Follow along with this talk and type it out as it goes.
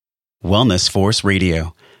Wellness Force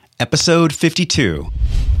Radio, episode 52.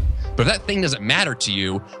 But if that thing doesn't matter to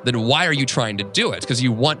you, then why are you trying to do it? Because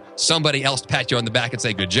you want somebody else to pat you on the back and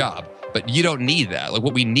say, good job. But you don't need that. Like,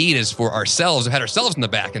 what we need is for ourselves to pat ourselves on the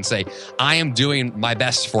back and say, I am doing my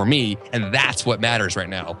best for me. And that's what matters right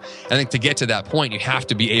now. I think to get to that point, you have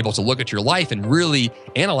to be able to look at your life and really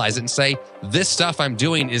analyze it and say, this stuff I'm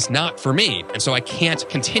doing is not for me. And so I can't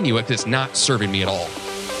continue it because it's not serving me at all.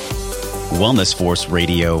 Wellness Force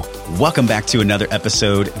Radio. Welcome back to another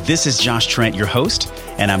episode. This is Josh Trent, your host,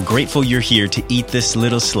 and I'm grateful you're here to eat this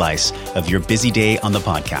little slice of your busy day on the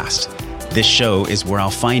podcast. This show is where I'll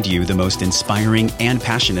find you the most inspiring and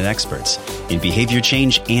passionate experts in behavior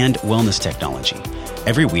change and wellness technology.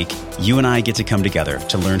 Every week, you and I get to come together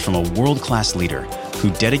to learn from a world-class leader who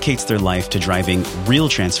dedicates their life to driving real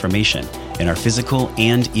transformation in our physical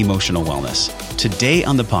and emotional wellness. Today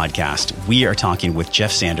on the podcast, we are talking with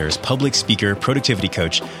Jeff Sanders, public speaker, productivity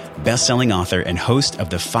coach, best-selling author, and host of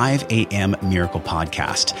the 5 a.m. Miracle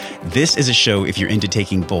podcast. This is a show, if you're into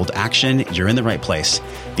taking bold action, you're in the right place,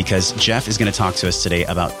 because Jeff is going to talk to us today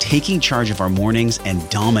about taking charge of our mornings and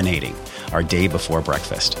dominating our day before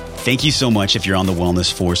breakfast. Thank you so much if you're on the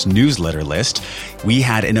Wellness Force newsletter list. We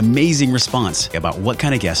had an amazing response about what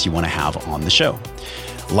kind of guests you want to have on the show.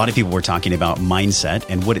 A lot of people were talking about mindset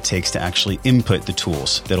and what it takes to actually input the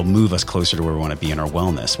tools that'll move us closer to where we want to be in our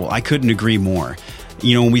wellness. Well, I couldn't agree more.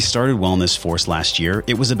 You know, when we started Wellness Force last year,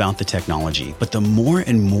 it was about the technology. But the more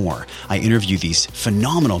and more I interview these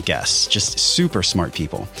phenomenal guests, just super smart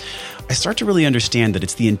people, I start to really understand that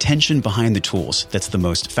it's the intention behind the tools that's the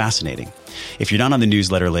most fascinating. If you're not on the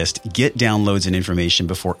newsletter list, get downloads and information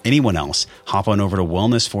before anyone else. Hop on over to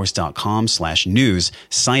wellnessforce.com/news,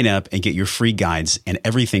 sign up and get your free guides and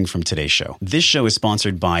everything from today's show. This show is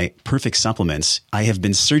sponsored by Perfect Supplements. I have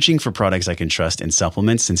been searching for products I can trust in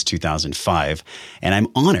supplements since 2005, and I'm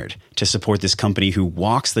honored to support this company who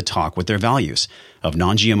walks the talk with their values of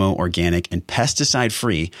non-GMO, organic, and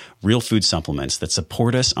pesticide-free real food supplements that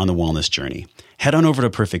support us on the wellness journey. Head on over to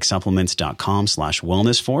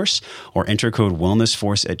perfectsupplements.com/wellnessforce or enter code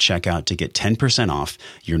wellnessforce at checkout to get 10% off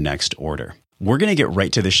your next order. We're going to get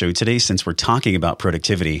right to the show today since we're talking about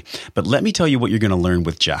productivity, but let me tell you what you're going to learn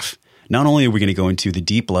with Jeff. Not only are we going to go into the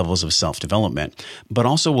deep levels of self-development, but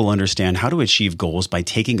also we'll understand how to achieve goals by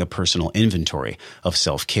taking a personal inventory of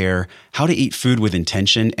self-care, how to eat food with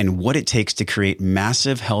intention, and what it takes to create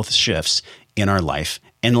massive health shifts in our life.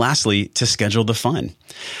 And lastly, to schedule the fun.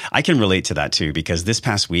 I can relate to that too, because this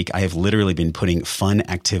past week, I have literally been putting fun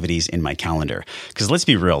activities in my calendar. Because let's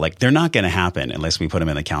be real, like they're not going to happen unless we put them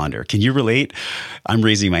in the calendar. Can you relate? I'm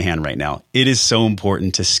raising my hand right now. It is so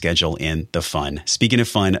important to schedule in the fun. Speaking of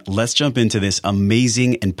fun, let's jump into this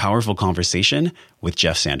amazing and powerful conversation with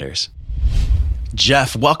Jeff Sanders.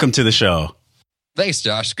 Jeff, welcome to the show. Thanks,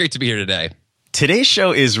 Josh. Great to be here today. Today's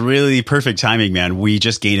show is really perfect timing, man. We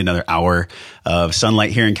just gained another hour of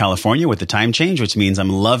sunlight here in California with the time change, which means I'm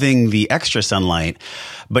loving the extra sunlight.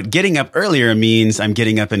 But getting up earlier means I'm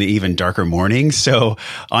getting up in an even darker morning. So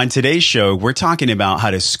on today's show, we're talking about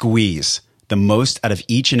how to squeeze the most out of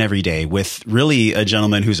each and every day with really a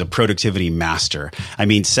gentleman who's a productivity master. I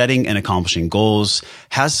mean, setting and accomplishing goals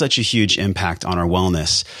has such a huge impact on our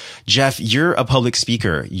wellness. Jeff, you're a public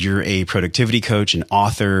speaker. You're a productivity coach and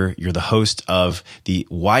author. You're the host of the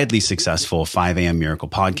widely successful 5 a.m. Miracle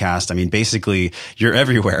podcast. I mean, basically, you're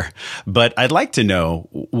everywhere. But I'd like to know,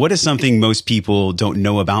 what is something most people don't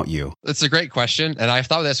know about you? That's a great question. And I've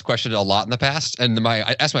thought of this question a lot in the past. And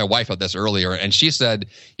I asked my wife about this earlier, and she said,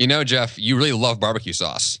 you know, Jeff, you really love barbecue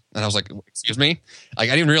sauce. And I was like, excuse me? Like,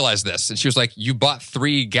 I didn't even realize this. And she was like, you bought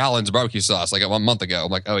 3 gallons of barbecue sauce like 1 month ago.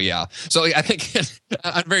 I'm like, oh yeah. So I think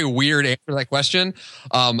a very weird answer to that question.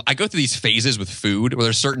 I go through these phases with food where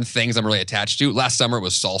there's certain things I'm really attached to. Last summer it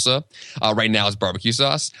was salsa. Right now it's barbecue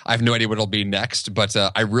sauce. I have no idea what it'll be next, but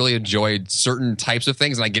I really enjoyed certain types of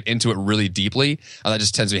things and I get into it really deeply. That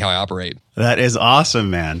just tends to be how I operate. That is awesome,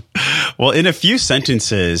 man. Well, in a few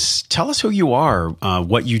sentences, tell us who you are,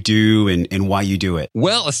 what you do, and why you do it.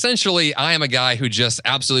 Well, essentially, I am a guy who just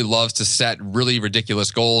absolutely loves to set really ridiculous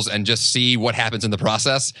goals and just see what happens in the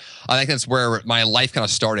process. I think that's where my life kind of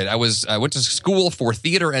started. I went to school for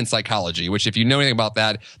theater and psychology, which if you know anything about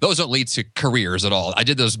that, those don't lead to careers at all. I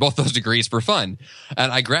did both those degrees for fun.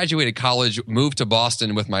 And I graduated college, moved to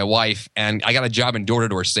Boston with my wife, and I got a job in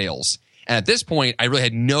door-to-door sales. And at this point, I really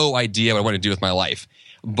had no idea what I wanted to do with my life.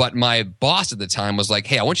 But my boss at the time was like,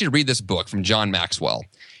 hey, I want you to read this book from John Maxwell.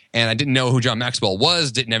 And I didn't know who John Maxwell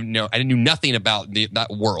was, I knew nothing about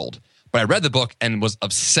that world. But I read the book and was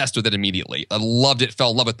obsessed with it immediately. I loved it,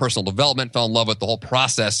 fell in love with personal development, fell in love with the whole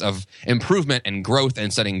process of improvement and growth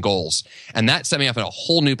and setting goals. And that set me up in a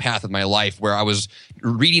whole new path of my life where I was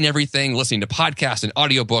reading everything, listening to podcasts and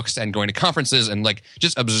audiobooks and going to conferences and like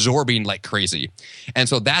just absorbing like crazy. And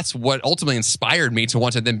so that's what ultimately inspired me to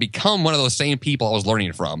want to then become one of those same people I was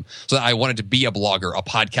learning from. So that I wanted to be a blogger, a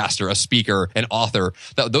podcaster, a speaker, an author.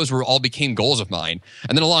 Those were all became goals of mine.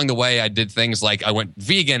 And then along the way, I did things like I went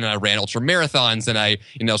vegan and I ran ultra marathons and I,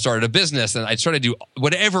 started a business and I started to do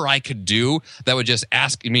whatever I could do that would just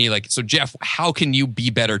ask me like, so Jeff, how can you be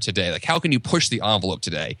better today? Like, how can you push the envelope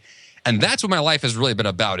today? And that's what my life has really been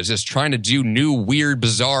about, is just trying to do new, weird,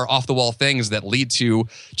 bizarre, off-the-wall things that lead to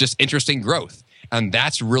just interesting growth. And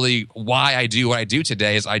that's really why I do what I do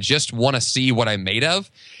today, is I just want to see what I'm made of.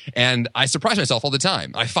 And I surprise myself all the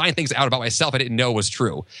time. I find things out about myself I didn't know was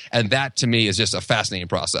true. And that, to me, is just a fascinating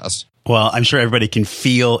process. Well, I'm sure everybody can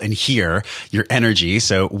feel and hear your energy.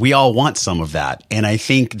 So we all want some of that. And I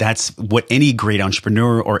think that's what any great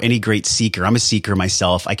entrepreneur or any great seeker, I'm a seeker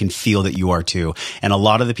myself. I can feel that you are too. And a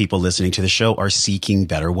lot of the people listening to the show are seeking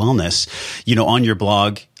better wellness. On your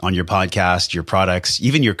blog, on your podcast, your products,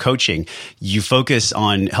 even your coaching, you focus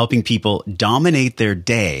on helping people dominate their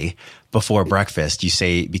day before breakfast. You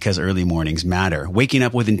say, because early mornings matter. Waking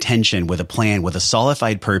up with intention, with a plan, with a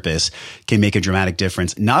solidified purpose can make a dramatic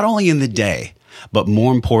difference, not only in the day, but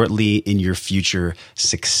more importantly, in your future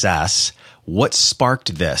success. What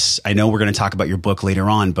sparked this? I know we're going to talk about your book later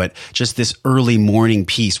on, but just this early morning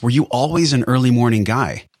piece. Were you always an early morning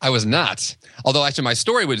guy? I was not. Although actually my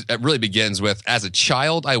story really begins with, as a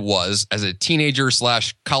child, I was. As a teenager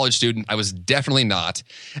 / college student, I was definitely not.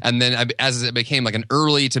 And then as it became like an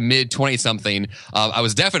early to mid 20-something, I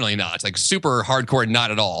was definitely not. Like super hardcore, not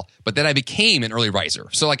at all. But then I became an early riser.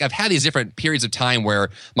 So like I've had these different periods of time where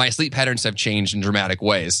my sleep patterns have changed in dramatic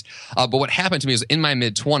ways. But what happened to me is in my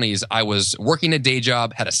mid 20s, I was working a day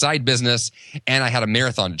job, had a side business, and I had a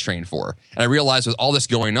marathon to train for. And I realized with all this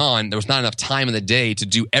going on, there was not enough time in the day to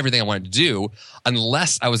do everything I wanted to do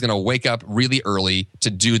unless I was going to wake up really early to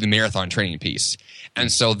do the marathon training piece. And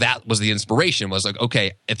so that was the inspiration, was like,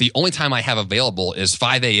 okay, if the only time I have available is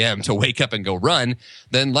 5 a.m. to wake up and go run,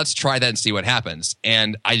 then let's try that and see what happens.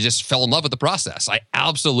 And I just fell in love with the process. I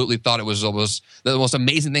absolutely thought it was almost the most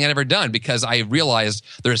amazing thing I'd ever done, because I realized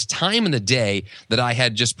there's time in the day that I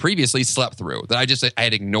had just previously slept through, that I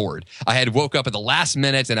had ignored. I had woke up at the last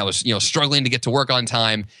minute and I was, struggling to get to work on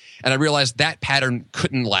time. And I realized that pattern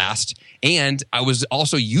couldn't last. And I was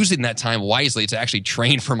also using that time wisely to actually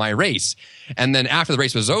train for my race. And then after the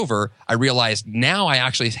race was over, I realized now I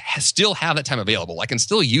actually still have that time available. I can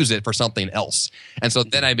still use it for something else. And so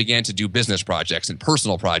then I began to do business projects and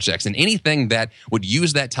personal projects and anything that would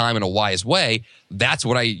use that time in a wise way. That's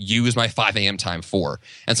what I use my 5 a.m. time for.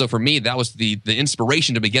 And so for me, that was the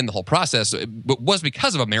inspiration to begin the whole process. It was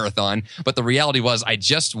because of a marathon, but the reality was I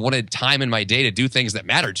just wanted time in my day to do things that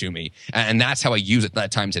mattered to me. And that's how I use it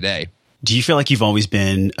that time today. Do you feel like you've always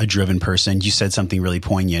been a driven person? You said something really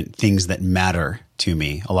poignant, things that matter to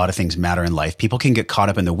me. A lot of things matter in life. People can get caught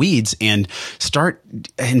up in the weeds and start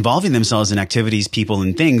involving themselves in activities, people,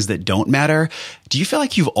 and things that don't matter. Do you feel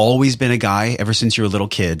like you've always been a guy ever since you were a little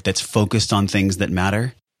kid that's focused on things that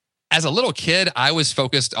matter? As a little kid, I was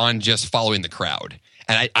focused on just following the crowd.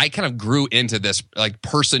 And I kind of grew into this like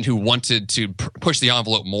person who wanted to push the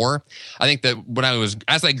envelope more. I think that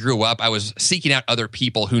as I grew up, I was seeking out other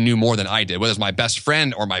people who knew more than I did, whether it was my best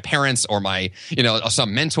friend or my parents or my,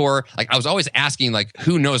 some mentor. Like I was always asking like,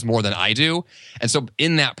 who knows more than I do? And so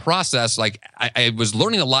in that process, like I was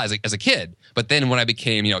learning a lot as a kid. But then when I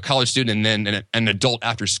became, a college student and then an adult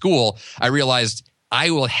after school, I realized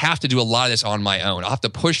I will have to do a lot of this on my own. I'll have to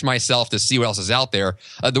push myself to see what else is out there.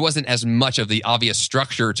 There wasn't as much of the obvious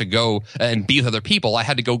structure to go and be with other people. I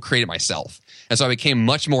had to go create it myself. And so I became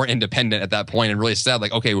much more independent at that point and really said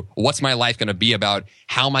like, okay, what's my life going to be about?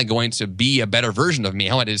 How am I going to be a better version of me?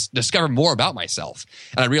 How am I to discover more about myself?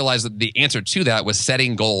 And I realized that the answer to that was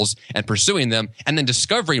setting goals and pursuing them and then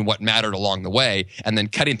discovering what mattered along the way and then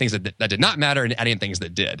cutting things that did not matter and adding things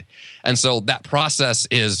that did. And so that process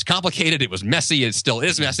is complicated. It was messy. It still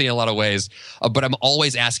is messy in a lot of ways. But I'm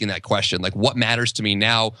always asking that question, like what matters to me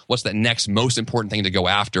now? What's that next most important thing to go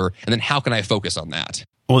after? And then how can I focus on that?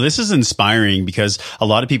 Well, this is inspiring because a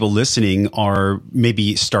lot of people listening are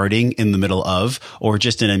maybe starting in the middle of or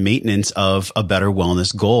just in a maintenance of a better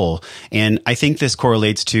wellness goal. And I think this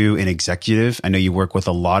correlates to an executive. I know you work with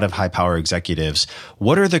a lot of high power executives.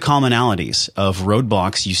 What are the commonalities of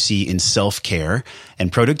roadblocks you see in self-care and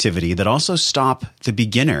productivity that also stop the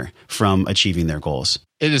beginner from achieving their goals?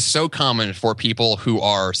 It is so common for people who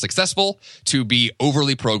are successful to be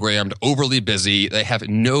overly programmed, overly busy. They have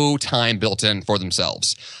no time built in for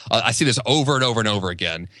themselves. I see this over and over and over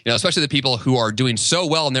again, especially the people who are doing so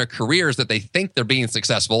well in their careers that they think they're being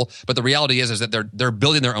successful. But the reality is that they're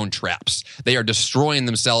building their own traps. They are destroying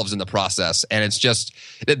themselves in the process. And it's just,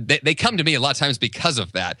 they come to me a lot of times because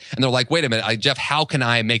of that. And they're like, wait a minute, Jeff, how can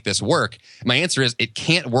I make this work? My answer is it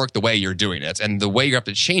can't work the way you're doing it. And the way you have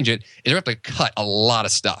to change it is you have to cut a lot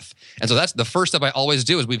of stuff. And so that's the first step I always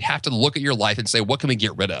do is we have to look at your life and say, what can we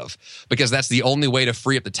get rid of? Because that's the only way to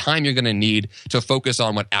free up the time you're going to need to focus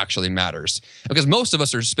on what actually matters. Because most of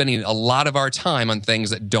us are spending a lot of our time on things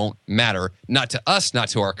that don't matter, not to us, not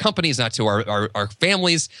to our companies, not to our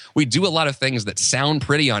families. We do a lot of things that sound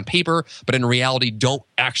pretty on paper, but in reality don't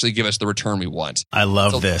actually give us the return we want. I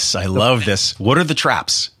love this. I love this. What are the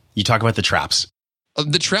traps? You talk about the traps.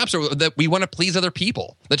 The traps are that we want to please other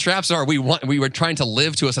people. The traps are we were trying to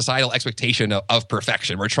live to a societal expectation of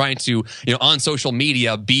perfection. We're trying to, on social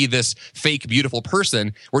media, be this fake, beautiful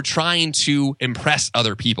person. We're trying to impress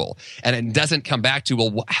other people. And it doesn't come back to,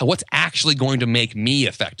 well, what's actually going to make me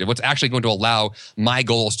effective? What's actually going to allow my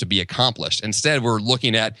goals to be accomplished? Instead, we're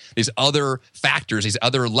looking at these other factors, these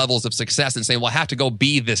other levels of success and saying, well, I have to go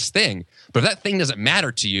be this thing. But if that thing doesn't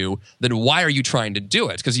matter to you, then why are you trying to do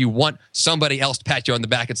it? Because you want somebody else to pat you on the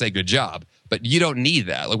back and say, good job. But you don't need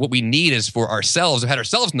that. Like, what we need is for ourselves to pat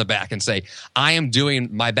ourselves in the back and say, I am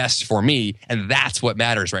doing my best for me. And that's what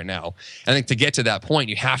matters right now. And I think to get to that point,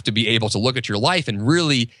 you have to be able to look at your life and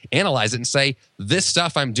really analyze it and say, this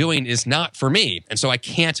stuff I'm doing is not for me. And so I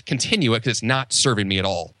can't continue it because it's not serving me at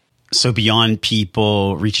all. So beyond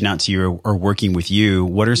people reaching out to you or working with you,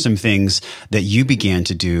 what are some things that you began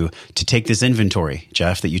to do to take this inventory,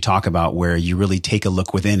 Jeff, that you talk about where you really take a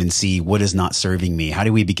look within and see what is not serving me? How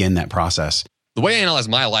do we begin that process? The way I analyze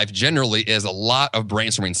my life generally is a lot of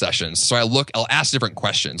brainstorming sessions. So I'll ask different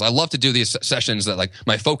questions. I love to do these sessions that like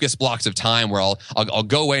my focus blocks of time where I'll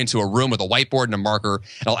go away into a room with a whiteboard and a marker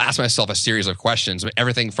and I'll ask myself a series of questions.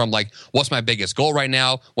 Everything from like, what's my biggest goal right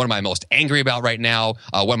now? What am I most angry about right now?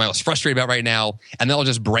 What am I most frustrated about right now? And then I'll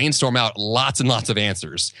just brainstorm out lots and lots of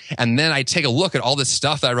answers. And then I take a look at all this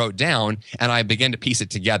stuff that I wrote down and I begin to piece it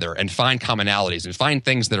together and find commonalities and find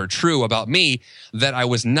things that are true about me that I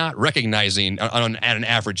was not recognizing at an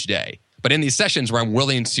average day. But in these sessions where I'm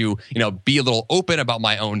willing to, be a little open about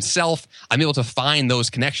my own self, I'm able to find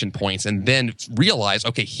those connection points and then realize,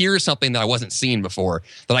 okay, here's something that I wasn't seeing before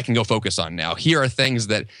that I can go focus on now. Here are things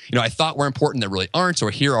that, I thought were important that really aren't,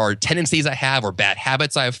 or here are tendencies I have or bad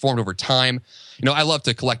habits I have formed over time. I love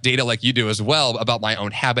to collect data like you do as well about my own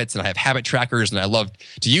habits, and I have habit trackers, and I love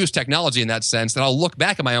to use technology in that sense. And I'll look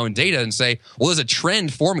back at my own data and say, well, there's a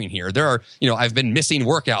trend forming here. There are, I've been missing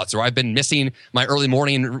workouts, or I've been missing my early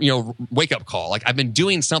morning, wake up call. Like I've been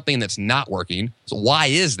doing something that's not working. So why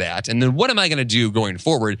is that? And then what am I going to do going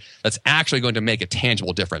forward that's actually going to make a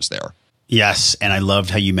tangible difference there? Yes. And I loved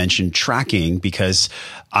how you mentioned tracking because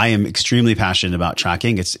I am extremely passionate about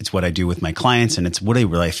tracking. It's what I do with my clients and it's what I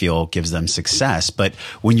really feel gives them success. But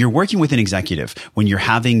when you're working with an executive, when you're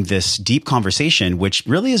having this deep conversation, which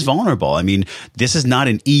really is vulnerable, I mean, this is not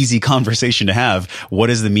an easy conversation to have. What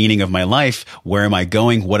is the meaning of my life? Where am I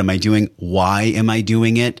going? What am I doing? Why am I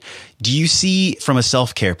doing it? Do you see from a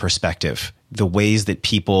self-care perspective the ways that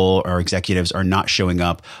people or executives are not showing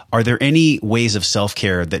up? Are there any ways of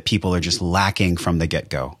self-care that people are just lacking from the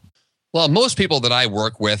get-go? Well, most people that I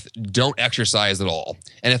work with don't exercise at all.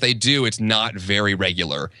 And if they do, it's not very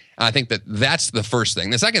regular. I think that that's the first thing.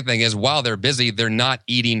 The second thing is while they're busy, they're not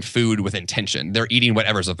eating food with intention. They're eating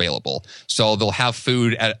whatever's available. So they'll have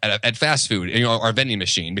food at fast food, or a vending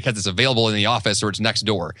machine because it's available in the office or it's next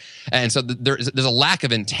door. And so there's a lack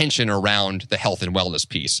of intention around the health and wellness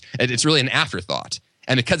piece. It's really an afterthought.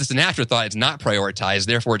 And because it's an afterthought, it's not prioritized.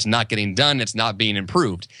 Therefore, it's not getting done. It's not being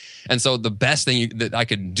improved. And so the best thing that I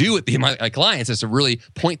could do with my clients is to really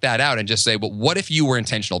point that out and just say, well, what if you were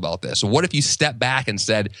intentional about this? What if you stepped back and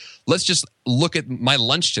said, let's just look at my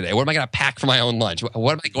lunch today. What am I going to pack for my own lunch?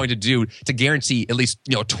 What am I going to do to guarantee at least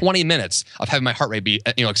 20 minutes of having my heart rate be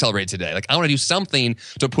accelerated today? Like I want to do something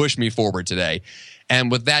to push me forward today. And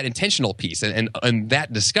with that intentional piece and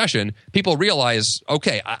that discussion, people realize,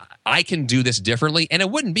 okay, I can do this differently. And it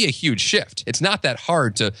wouldn't be a huge shift. It's not that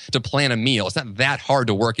hard to plan a meal. It's not that hard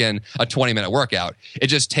to work in a 20-minute workout. It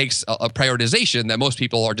just takes a prioritization that most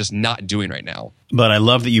people are just not doing right now. But I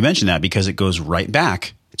love that you mentioned that because it goes right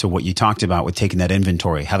back to what you talked about with taking that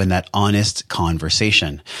inventory, having that honest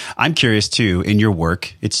conversation. I'm curious too, in your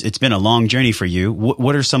work, it's been a long journey for you.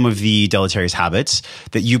 What are some of the deleterious habits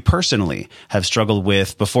that you personally have struggled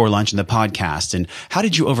with before launching the podcast? And how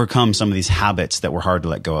did you overcome some of these habits that were hard to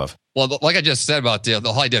let go of? Well, like I just said about the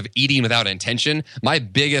whole idea of eating without intention, my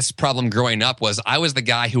biggest problem growing up was I was the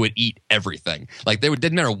guy who would eat everything. Like,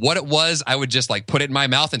 didn't matter what it was, I would just like put it in my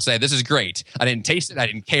mouth and say, this is great. I didn't taste it. I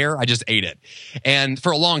didn't care. I just ate it. And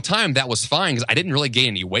for a long time, that was fine because I didn't really gain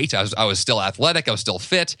any weight. I was still athletic. I was still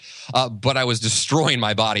fit, but I was destroying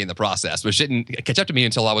my body in the process, which didn't catch up to me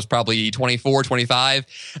until I was probably 24, 25.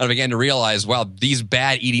 And I began to realize, wow, these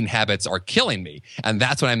bad eating habits are killing me. And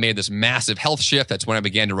that's when I made this massive health shift. That's when I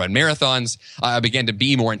began to run marathons. I began to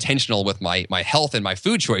be more intentional with my health and my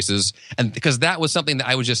food choices. And because that was something that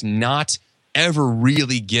I was just not ever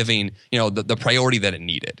really giving, the priority that it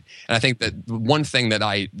needed. And I think that one thing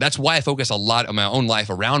that's why I focus a lot on my own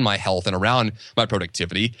life around my health and around my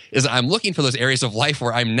productivity is I'm looking for those areas of life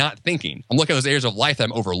where I'm not thinking. I'm looking at those areas of life that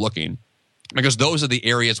I'm overlooking. Because those are the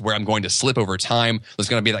areas where I'm going to slip over time. There's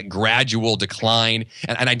going to be that gradual decline.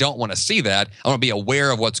 And I don't want to see that. I want to be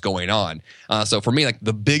aware of what's going on. So for me, like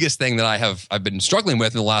the biggest thing that I've been struggling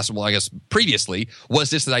with in the last, previously was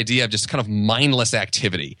this idea of just kind of mindless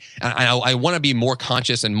activity. And I want to be more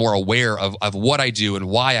conscious and more aware of what I do and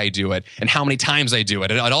why I do it and how many times I do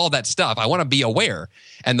it and all that stuff. I want to be aware.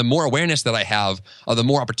 And the more awareness that I have, the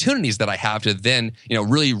more opportunities that I have to then,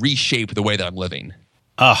 really reshape the way that I'm living.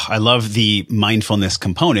 Oh, I love the mindfulness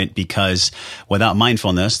component because without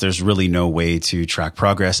mindfulness, there's really no way to track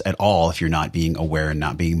progress at all if you're not being aware and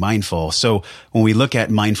not being mindful. So when we look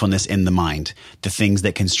at mindfulness in the mind, the things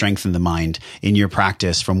that can strengthen the mind in your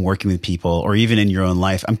practice from working with people or even in your own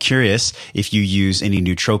life, I'm curious if you use any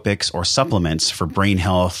nootropics or supplements for brain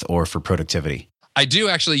health or for productivity. I do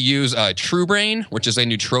actually use TrueBrain, which is a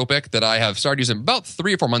nootropic that I have started using about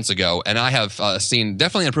 3 or 4 months ago, and I have seen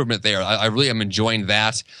definitely improvement there. I really am enjoying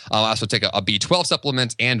that. I also take a B12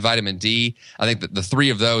 supplement and vitamin D. I think that the 3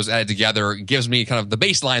 of those added together gives me kind of the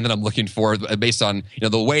baseline that I'm looking for based on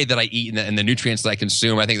the way that I eat and the nutrients that I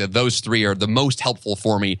consume. I think that those 3 are the most helpful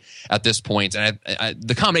for me at this point. And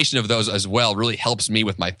the combination of those as well really helps me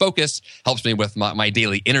with my focus, helps me with my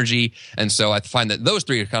daily energy. And so I find that those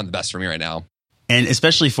 3 are kind of the best for me right now. And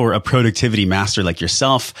especially for a productivity master like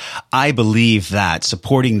yourself, I believe that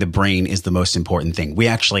supporting the brain is the most important thing. We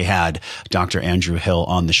actually had Dr. Andrew Hill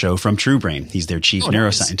on the show from TrueBrain. He's their chief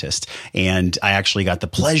neuroscientist. Nice. And I actually got the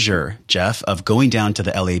pleasure, Jeff, of going down to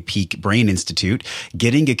the LA Peak Brain Institute,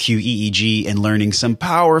 getting a QEEG and learning some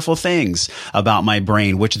powerful things about my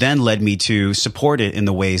brain, which then led me to support it in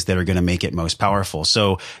the ways that are going to make it most powerful.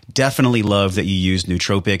 So definitely love that you use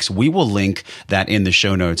nootropics. We will link that in the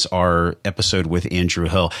show notes, our episode with Andrew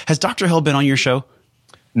Hill. Has Dr. Hill been on your show?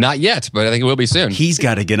 Not yet, but I think it will be soon. He's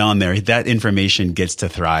got to get on there. That information gets to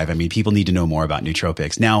thrive. I mean, people need to know more about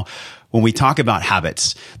nootropics. Now, when we talk about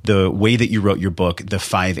habits, the way that you wrote your book, The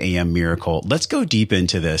 5 a.m. Miracle, let's go deep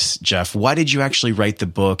into this, Jeff. Why did you actually write the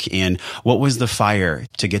book and what was the fire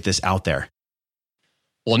to get this out there?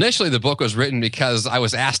 Well, initially the book was written because I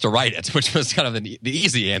was asked to write it, which was kind of the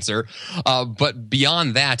easy answer. But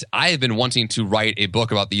beyond that, I have been wanting to write a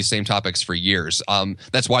book about these same topics for years.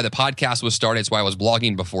 That's why the podcast was started. It's why I was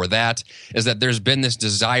blogging before that, is that there's been this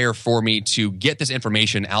desire for me to get this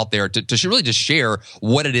information out there to really just share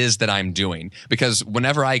what it is that I'm doing. Because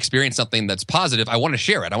whenever I experience something that's positive, I want to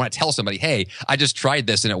share it. I want to tell somebody, hey, I just tried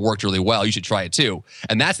this and it worked really well. You should try it too.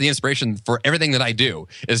 And that's the inspiration for everything that I do.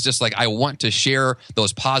 Is just like I want to share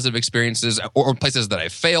those positive experiences or places that I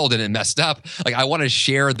failed and messed up. Like I want to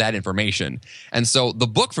share that information. And so the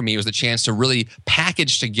book for me was the chance to really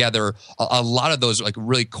package together a lot of those like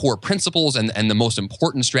really core principles and the most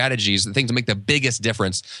important strategies, the things that make the biggest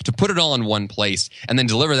difference, to put it all in one place and then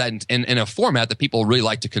deliver that in a format that people really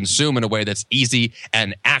like to consume in a way that's easy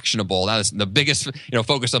and actionable. That is the biggest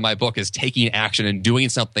focus of my book, is taking action and doing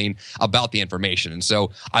something about the information. And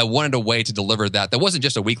so I wanted a way to deliver that wasn't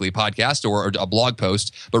just a weekly podcast or a blog post,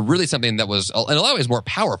 but really something that was in a lot of ways more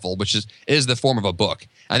powerful, which is the form of a book.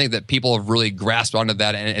 I think that people have really grasped onto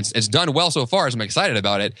that, and it's done well so far, so I'm excited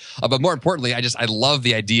about it. But more importantly, I love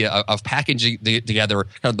the idea of packaging together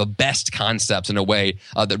kind of the best concepts in a way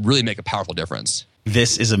that really make a powerful difference.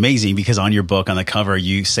 This is amazing because on your book, on the cover,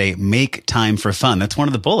 you say, make time for fun. That's one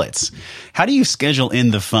of the bullets. How do you schedule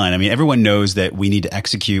in the fun? I mean, everyone knows that we need to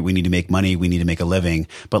execute, we need to make money, we need to make a living,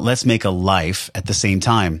 but let's make a life at the same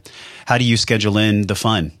time. How do you schedule in the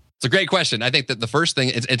fun? It's a great question. I think that the first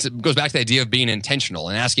thing, it goes back to the idea of being intentional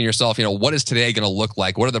and asking yourself, what is today going to look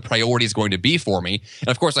like? What are the priorities going to be for me? And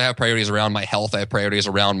of course, I have priorities around my health. I have priorities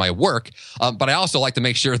around my work. But I also like to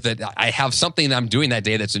make sure that I have something that I'm doing that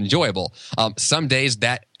day that's enjoyable. Some days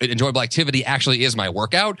that enjoyable activity actually is my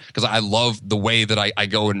workout because I love the way that I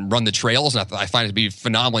go and run the trails, and I find it to be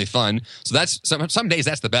phenomenally fun. So that's some days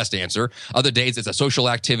that's the best answer. Other days it's a social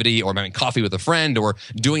activity, or having coffee with a friend, or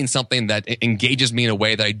doing something that engages me in a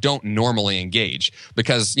way that I don't normally engage,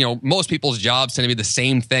 because most people's jobs tend to be the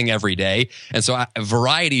same thing every day, and so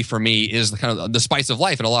variety for me is kind of the spice of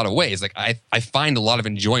life in a lot of ways. Like I find a lot of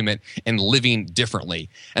enjoyment in living differently,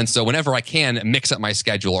 and so whenever I can mix up my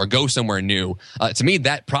schedule or go somewhere new, to me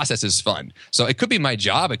that process is fun. So it could be my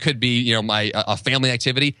job, it could be my a family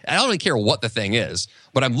activity. I don't really care what the thing is,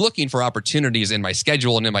 but I'm looking for opportunities in my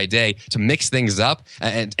schedule and in my day to mix things up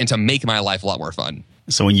and to make my life a lot more fun.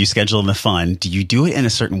 So when you schedule the fun, do you do it in a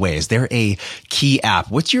certain way? Is there a key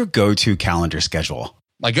app? What's your go-to calendar schedule?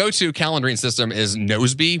 My go-to calendaring system is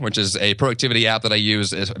Noseby, which is a productivity app that I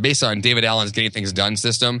use. It's based on David Allen's Getting Things Done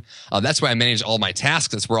system. That's where I manage all my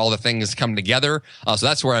tasks. That's where all the things come together. So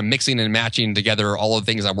that's where I'm mixing and matching together all of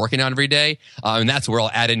the things I'm working on every day. And that's where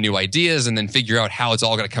I'll add in new ideas and then figure out how it's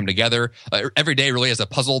all going to come together. Every day really is a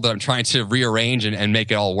puzzle that I'm trying to rearrange and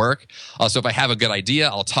make it all work. So if I have a good idea,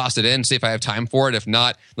 I'll toss it in, see if I have time for it. If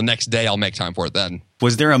not, the next day I'll make time for it then.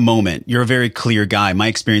 Was there a moment? You're a very clear guy. My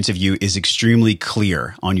experience of you is extremely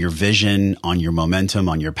clear on your vision, on your momentum,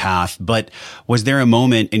 on your path. But was there a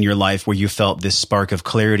moment in your life where you felt this spark of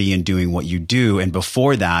clarity in doing what you do? And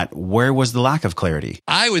before that, where was the lack of clarity?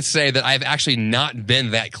 I would say that I've actually not been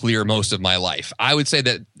that clear most of my life. I would say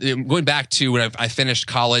that going back to when I finished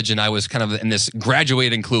college and I was kind of in this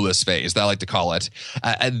graduating clueless phase that I like to call it,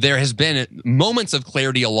 there has been moments of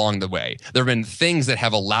clarity along the way. There have been things that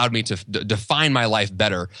have allowed me to define my life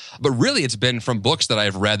better. But really, it's been from books that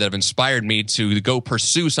I've read that have inspired me to go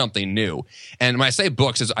pursue something new. And when I say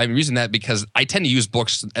books, I'm using that because I tend to use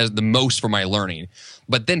books as the most for my learning.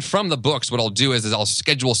 But then from the books, what I'll do is I'll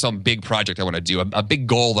schedule some big project I want to do, a big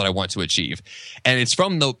goal that I want to achieve. And it's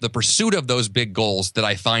from the pursuit of those big goals that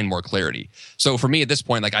I find more clarity. So for me at this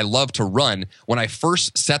point, like I love to run. When I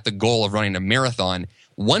first set the goal of running a marathon,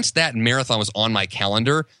 once that marathon was on my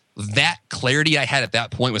calendar, that clarity I had at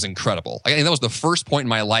that point was incredible. I think that was the first point in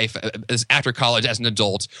my life after college as an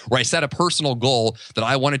adult where I set a personal goal that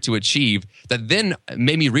I wanted to achieve that then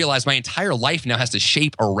made me realize my entire life now has to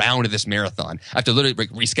shape around this marathon. I have to literally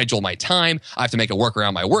reschedule my time. I have to make it work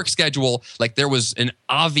around my work schedule. Like there was an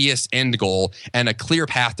obvious end goal and a clear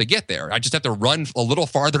path to get there. I just have to run a little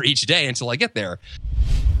farther each day until I get there.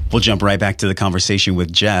 We'll jump right back to the conversation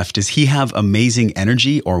with Jeff. Does he have amazing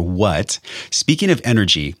energy or what? Speaking of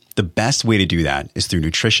energy, the best way to do that is through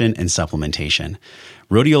nutrition and supplementation.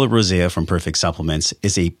 Rhodiola rosea from Perfect Supplements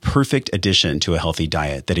is a perfect addition to a healthy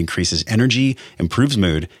diet that increases energy, improves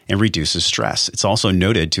mood, and reduces stress. It's also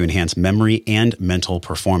noted to enhance memory and mental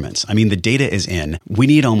performance. I mean, the data is in. We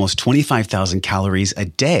need almost 25,000 calories a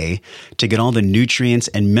day to get all the nutrients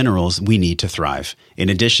and minerals we need to thrive. In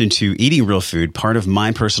addition to eating real food, part of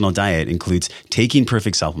my personal diet includes taking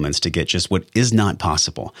Perfect Supplements to get just what is not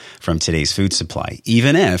possible from today's food supply,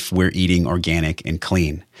 even if we're eating organic and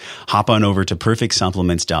clean. Hop on over to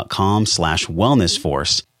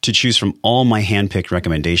perfectsupplements.com/wellnessforce to choose from all my handpicked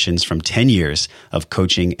recommendations from 10 years of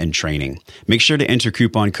coaching and training. Make sure to enter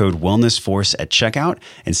coupon code WellnessForce at checkout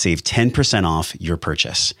and save 10% off your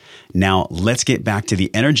purchase. Now, let's get back to the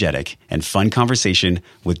energetic and fun conversation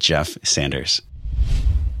with Jeff Sanders.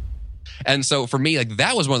 And so for me, like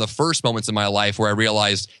that was one of the first moments in my life where I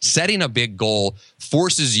realized setting a big goal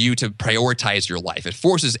forces you to prioritize your life. It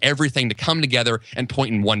forces everything to come together and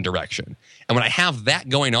point in one direction. And when I have that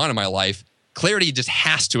going on in my life, clarity just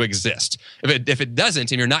has to exist. If it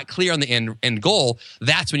doesn't, and you're not clear on the end goal,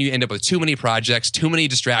 that's when you end up with too many projects, too many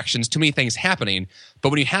distractions, too many things happening. But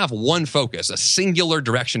when you have one focus, a singular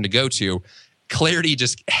direction to go to, clarity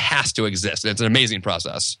just has to exist. And it's an amazing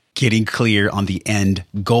process. Getting clear on the end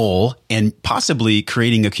goal and possibly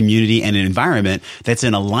creating a community and an environment that's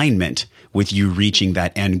in alignment with you reaching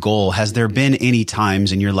that end goal. Has there been any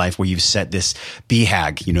times in your life where you've set this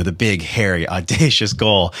BHAG, the big, hairy, audacious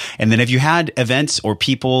goal? And then have you had events or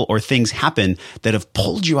people or things happen that have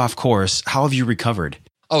pulled you off course? How have you recovered?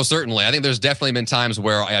 Oh, certainly. I think there's definitely been times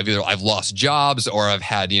where I've lost jobs or I've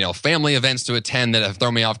had, family events to attend that have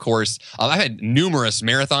thrown me off course. I've had numerous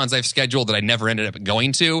marathons I've scheduled that I never ended up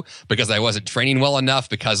going to because I wasn't training well enough,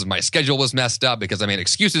 because my schedule was messed up, because I made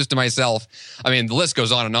excuses to myself. I mean, the list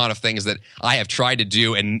goes on and on of things that I have tried to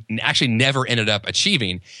do and actually never ended up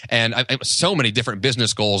achieving. And so many different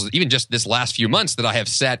business goals, even just this last few months, that I have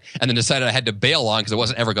set and then decided I had to bail on because it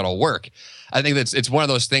wasn't ever going to work. I think it's one of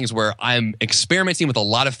those things where I'm experimenting with a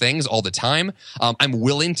lot of things all the time. I'm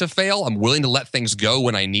willing to fail. I'm willing to let things go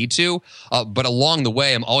when I need to. But along the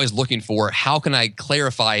way, I'm always looking for how can I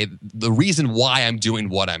clarify the reason why I'm doing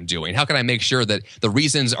what I'm doing? How can I make sure that the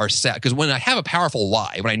reasons are set? Because when I have a powerful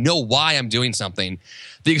why, when I know why I'm doing something,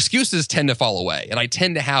 the excuses tend to fall away, and I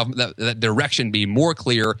tend to have that direction be more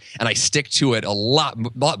clear, and I stick to it a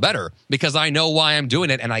lot better because I know why I'm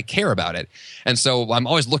doing it and I care about it. And so I'm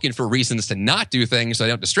always looking for reasons to not do things so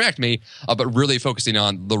they don't distract me, but really focusing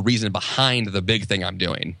on the reason behind the big thing I'm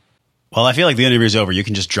doing. Well, I feel like the interview is over. You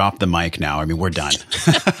can just drop the mic now. I mean, we're done.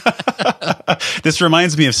 This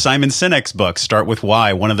reminds me of Simon Sinek's book, Start With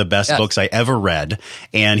Why, one of the best books I ever read.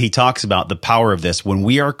 And he talks about the power of this. When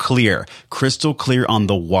we are clear, crystal clear on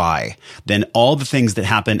the why, then all the things that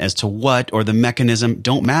happen as to what or the mechanism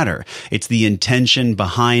don't matter. It's the intention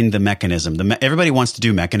behind the mechanism. Everybody wants to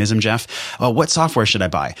do mechanism, Jeff. What software should I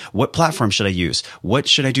buy? What platform should I use? What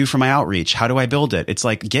should I do for my outreach? How do I build it? It's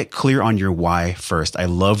like, get clear on your why first. I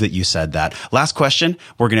love that you said that. Last question.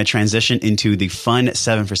 We're going to transition into the fun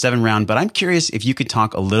 7 for 7 round, but I'm curious if you could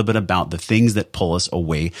talk a little bit about the things that pull us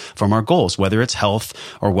away from our goals, whether it's health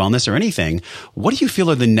or wellness or anything. What do you feel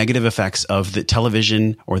are the negative effects of the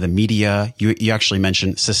television or the media? You actually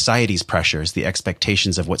mentioned society's pressures, the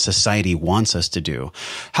expectations of what society wants us to do.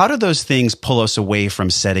 How do those things pull us away from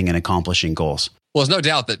setting and accomplishing goals? Well, there's no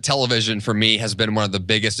doubt that television for me has been one of the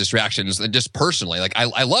biggest distractions, just personally. Like,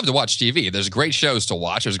 I love to watch TV. There's great shows to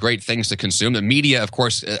watch. There's great things to consume. The media, of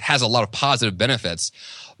course, has a lot of positive benefits.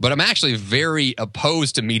 But I'm actually very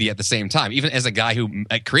opposed to media at the same time. Even as a guy who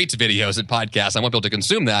creates videos and podcasts, I want people to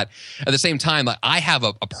consume that. At the same time, I have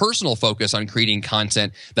a personal focus on creating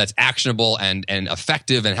content that's actionable and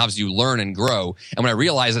effective and helps you learn and grow. And when I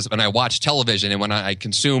realize this, when I watch television and when I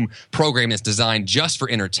consume programming that's designed just for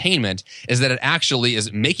entertainment, is that it actually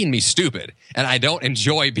is making me stupid. And I don't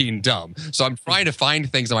enjoy being dumb. So I'm trying to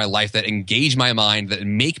find things in my life that engage my mind, that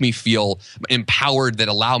make me feel empowered, that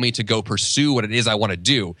allow me to go pursue what it is I want to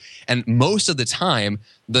do. And most of the time,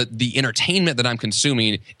 the entertainment that I'm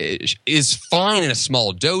consuming is fine in a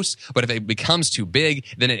small dose, but if it becomes too big,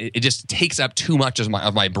 then it just takes up too much of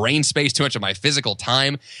my brain space, too much of my physical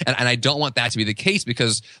time. And I don't want that to be the case,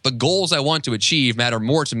 because the goals I want to achieve matter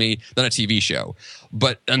more to me than a TV show.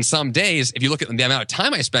 But on some days, if you look at the amount of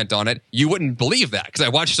time I spent on it, you wouldn't believe that, because I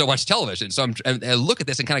watch so much television. So I look at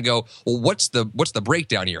this and kind of go, well, what's the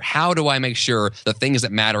breakdown here? How do I make sure the things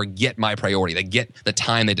that matter get my priority, they get the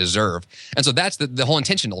time they deserve? And so that's the whole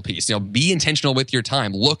intentional piece. Be intentional with your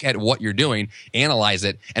time. Look at what you're doing, analyze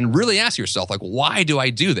it, and really ask yourself, like, why do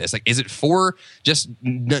I do this? Like, is it for just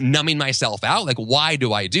numbing myself out? Like, why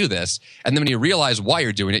do I do this? And then when you realize why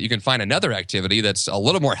you're doing it, you can find another activity that's a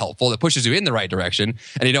little more helpful, that pushes you in the right direction,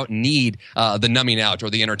 and you don't need the numbing out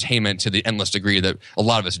or the entertainment to the endless degree that a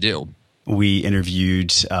lot of us do. We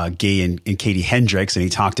interviewed Gay and Katie Hendricks, and he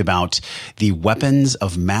talked about the weapons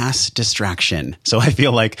of mass distraction. So I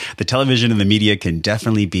feel like the television and the media can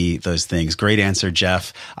definitely be those things. Great answer,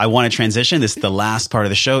 Jeff. I want to transition. This is the last part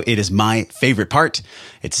of the show. It is my favorite part.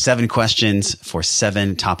 It's 7 questions for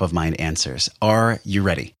 7 top-of-mind answers. Are you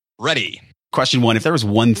ready? Ready. Question 1, if there was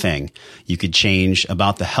one thing you could change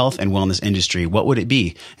about the health and wellness industry, what would it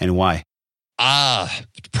be and why?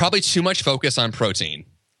 Probably too much focus on protein.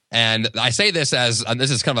 And I say this as,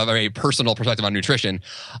 this is kind of a very personal perspective on nutrition.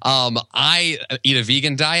 I eat a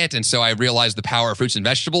vegan diet, and so I realized the power of fruits and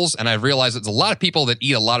vegetables. And I've realized there's a lot of people that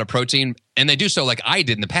eat a lot of protein, and they do so like I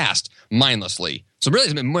did in the past, mindlessly. So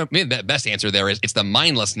really, maybe the best answer there is it's the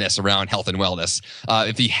mindlessness around health and wellness.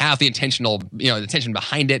 If you have the intentional, the intention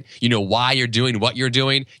behind it, you know why you're doing what you're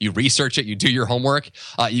doing, you research it, you do your homework,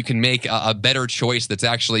 you can make a better choice that's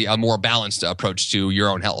actually a more balanced approach to your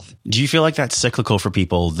own health. Do you feel like that's cyclical for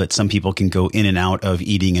people, that some people can go in and out of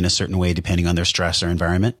eating in a certain way depending on their stress or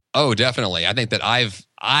environment? Oh, definitely. I think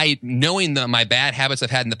that knowing my bad habits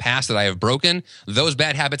I've had in the past that I have broken, those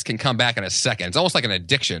bad habits can come back in a second. It's almost like an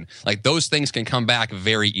addiction. Like, those things can come back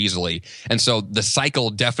very easily. And so the cycle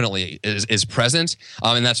definitely is present.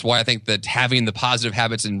 And that's why I think that having the positive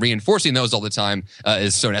habits and reinforcing those all the time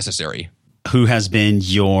is so necessary. Who has been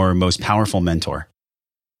your most powerful mentor?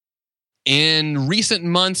 In recent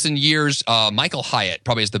months and years, Michael Hyatt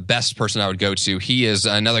probably is the best person I would go to. He is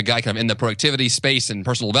another guy kind of in the productivity space and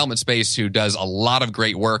personal development space who does a lot of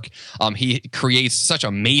great work. He creates such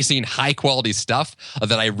amazing, high-quality stuff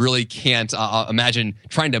that I really can't imagine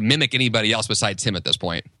trying to mimic anybody else besides him at this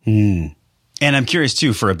point. And I'm curious,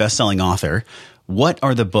 too, for a best-selling author, what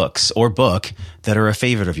are the books or book that are a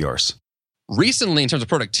favorite of yours? Recently, in terms of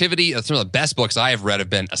productivity, some of the best books I have read have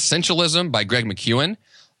been Essentialism by Greg McKeown,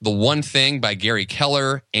 The One Thing by Gary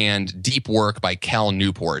Keller, and Deep Work by Cal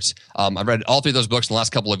Newport. I've read all three of those books in the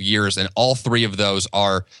last couple of years, and all three of those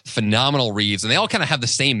are phenomenal reads. And they all kind of have the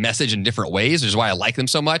same message in different ways, which is why I like them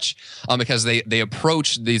so much, because they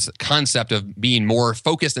approach this concept of being more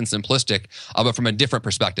focused and simplistic, but from a different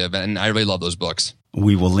perspective. And I really love those books.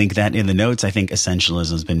 We will link that in the notes. I think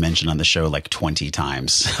essentialism has been mentioned on the show like 20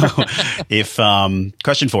 times. So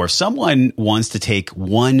question 4, if someone wants to take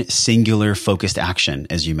one singular focused action,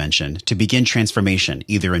 as you mentioned, to begin transformation,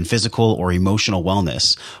 either in physical or emotional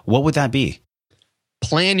wellness, what would that be?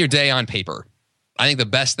 Plan your day on paper. I think the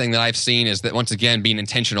best thing that I've seen is that, once again, being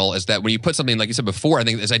intentional is that when you put something, like you said before, I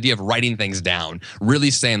think this idea of writing things down,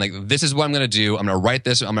 really saying like, this is what I'm going to do. I'm going to write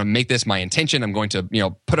this. I'm going to make this my intention. I'm going to,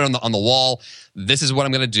 put it on the wall. This is what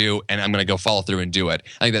I'm going to do, and I'm going to go follow through and do it.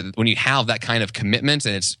 I think that when you have that kind of commitment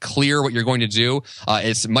and it's clear what you're going to do,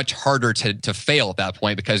 it's much harder to fail at that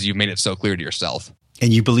point because you've made it so clear to yourself.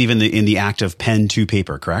 And you believe in the act of pen to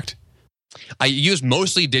paper, correct? I use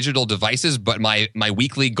mostly digital devices, but my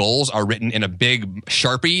weekly goals are written in a big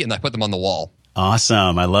Sharpie, and I put them on the wall.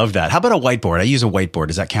 Awesome. I love that. How about a whiteboard? I use a whiteboard.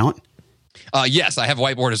 Does that count? Yes, I have a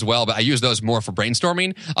whiteboard as well, but I use those more for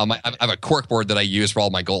brainstorming. I have a corkboard that I use for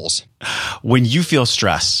all my goals. When you feel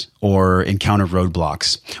stress or encounter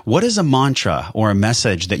roadblocks, what is a mantra or a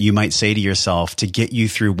message that you might say to yourself to get you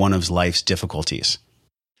through one of life's difficulties?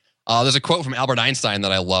 There's a quote from Albert Einstein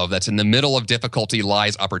that I love that's in the middle of difficulty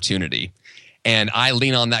lies opportunity. And I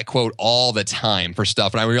lean on that quote all the time for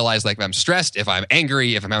stuff. And I realize, like, if I'm stressed, if I'm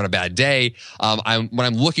angry, if I'm having a bad day, what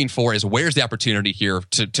I'm looking for is where's the opportunity here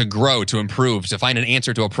to grow, to improve, to find an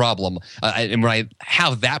answer to a problem. And when I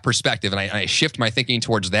have that perspective and I shift my thinking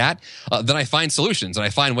towards that, then I find solutions and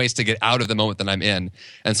I find ways to get out of the moment that I'm in.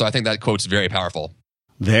 And so I think that quote's very powerful.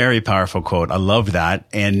 Very powerful quote. I love that.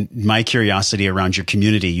 And my curiosity around your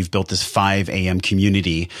community, you've built this 5 a.m.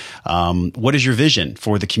 community. What is your vision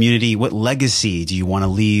for the community? What legacy do you want to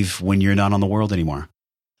leave when you're not on the world anymore?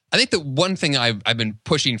 I think the one thing I've been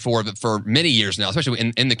pushing for many years now,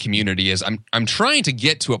 especially in the community, is I'm trying to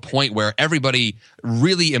get to a point where everybody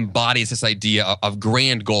really embodies this idea of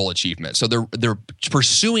grand goal achievement. So they're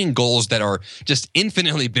pursuing goals that are just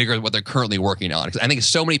infinitely bigger than what they're currently working on. Because I think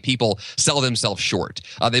so many people sell themselves short.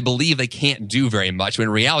 They believe they can't do very much, when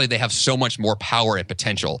in reality they have so much more power and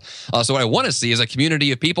potential. So what I want to see is a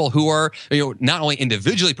community of people who are not only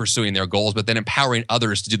individually pursuing their goals, but then empowering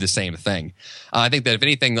others to do the same thing. I think that if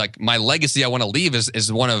anything, like, my legacy I want to leave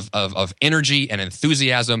is one of energy and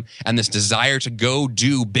enthusiasm and this desire to go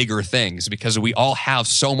do bigger things, because we all have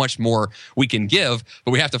so much more we can give,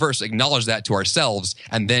 but we have to first acknowledge that to ourselves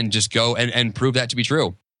and then just go and prove that to be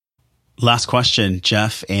true. Last question,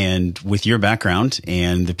 Jeff, and with your background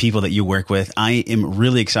and the people that you work with, I am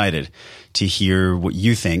really excited to hear what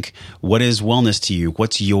you think. What is wellness to you?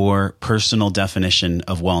 What's your personal definition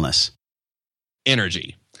of wellness?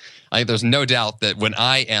 Energy. I think there's no doubt that when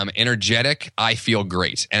I am energetic, I feel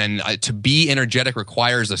great. And to be energetic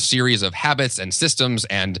requires a series of habits and systems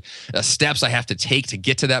and steps I have to take to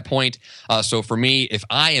get to that point. So for me, if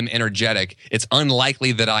I am energetic, it's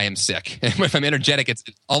unlikely that I am sick. If I'm energetic, it's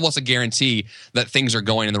almost a guarantee that things are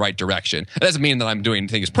going in the right direction. It doesn't mean that I'm doing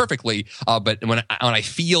things perfectly, but when I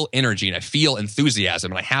feel energy and I feel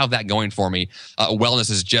enthusiasm and I have that going for me, wellness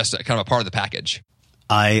is just kind of a part of the package.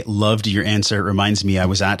 I loved your answer. It reminds me, I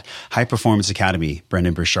was at High Performance Academy,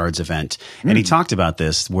 Brendon Burchard's event, and he talked about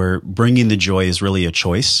this, where bringing the joy is really a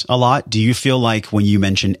choice a lot. Do you feel like when you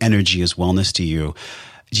mention energy as wellness to you,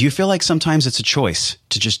 do you feel like sometimes it's a choice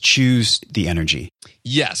to just choose the energy?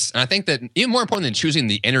 Yes. And I think that even more important than choosing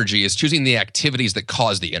the energy is choosing the activities that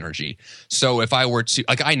cause the energy. So if I were to,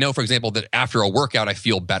 like, I know, for example, that after a workout, I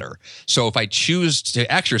feel better. So if I choose to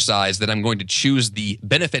exercise, then I'm going to choose the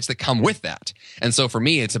benefits that come with that. And so for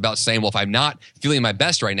me, it's about saying, well, if I'm not feeling my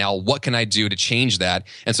best right now, what can I do to change that?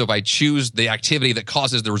 And so if I choose the activity that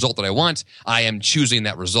causes the result that I want, I am choosing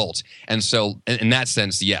that result. And so in that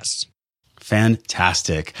sense, yes.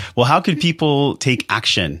 Fantastic. Well, how can people take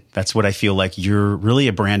action? That's what I feel like you're really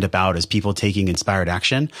a brand about, is people taking inspired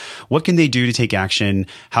action. What can they do to take action?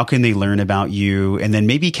 How can they learn about you? And then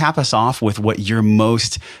maybe cap us off with what you're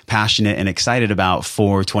most passionate and excited about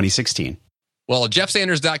for 2016. Well,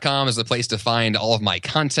 jeffsanders.com is the place to find all of my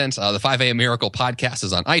content. The 5 a.m. Miracle podcast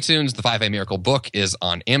is on iTunes. The 5 a.m. Miracle book is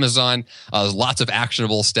on Amazon. There's lots of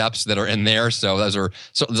actionable steps that are in there. So there's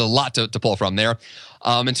a lot to pull from there.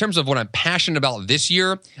 In terms of what I'm passionate about this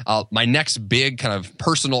year, my next big kind of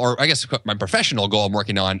personal, or I guess my professional goal I'm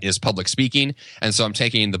working on is public speaking. And so I'm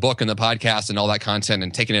taking the book and the podcast and all that content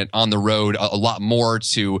and taking it on the road a lot more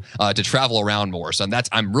to travel around more. So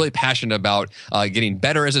I'm really passionate about getting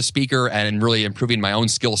better as a speaker and really improving my own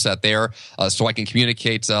skill set there so I can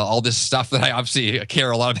communicate all this stuff that I obviously care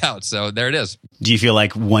a lot about. So there it is. Do you feel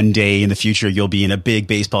like one day in the future you'll be in a big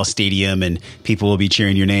baseball stadium and people will be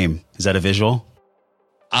cheering your name? Is that a visual?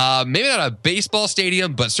 Maybe not a baseball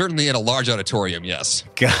stadium, but certainly in a large auditorium, yes.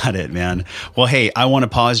 Got it, man. Well, hey, I want to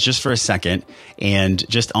pause just for a second and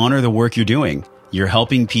just honor the work you're doing. You're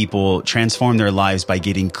helping people transform their lives by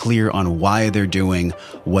getting clear on why they're doing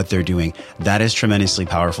what they're doing. That is tremendously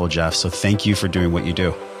powerful, Jeff. So thank you for doing what you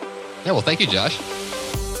do. Yeah, well, thank you, Josh.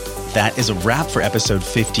 That is a wrap for episode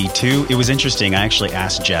 52. It was interesting. I actually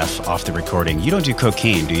asked Jeff off the recording, you don't do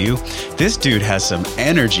cocaine, do you? This dude has some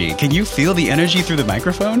energy. Can you feel the energy through the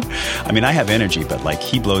microphone? I mean, I have energy, but like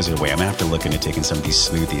he blows it away. I'm going to have to look into taking some of these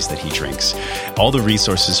smoothies that he drinks. All the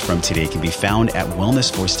resources from today can be found at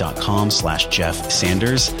wellnessforce.com/Jeff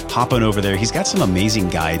Sanders. Hop on over there. He's got some amazing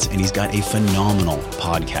guides and he's got a phenomenal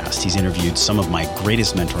podcast. He's interviewed some of my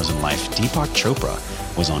greatest mentors in life. Deepak Chopra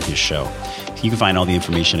was on his show. You can find all the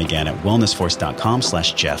information again at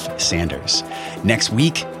wellnessforce.com/Jeff Sanders. Next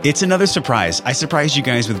week, it's another surprise. I surprised you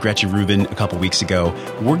guys with Gretchen Rubin a couple weeks ago.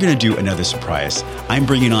 We're going to do another surprise. I'm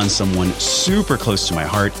bringing on someone super close to my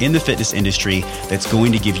heart in the fitness industry that's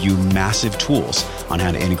going to give you massive tools on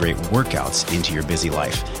how to integrate workouts into your busy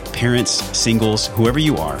life. Parents, singles, whoever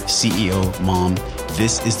you are, CEO, mom,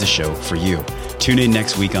 this is the show for you. Tune in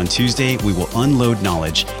next week on Tuesday. We will unload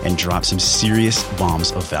knowledge and drop some serious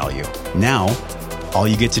bombs of value. Now, all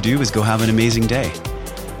you get to do is go have an amazing day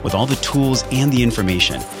with all the tools and the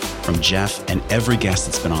information from Jeff and every guest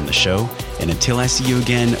that's been on the show. And until I see you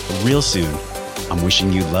again real soon, I'm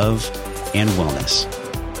wishing you love and wellness.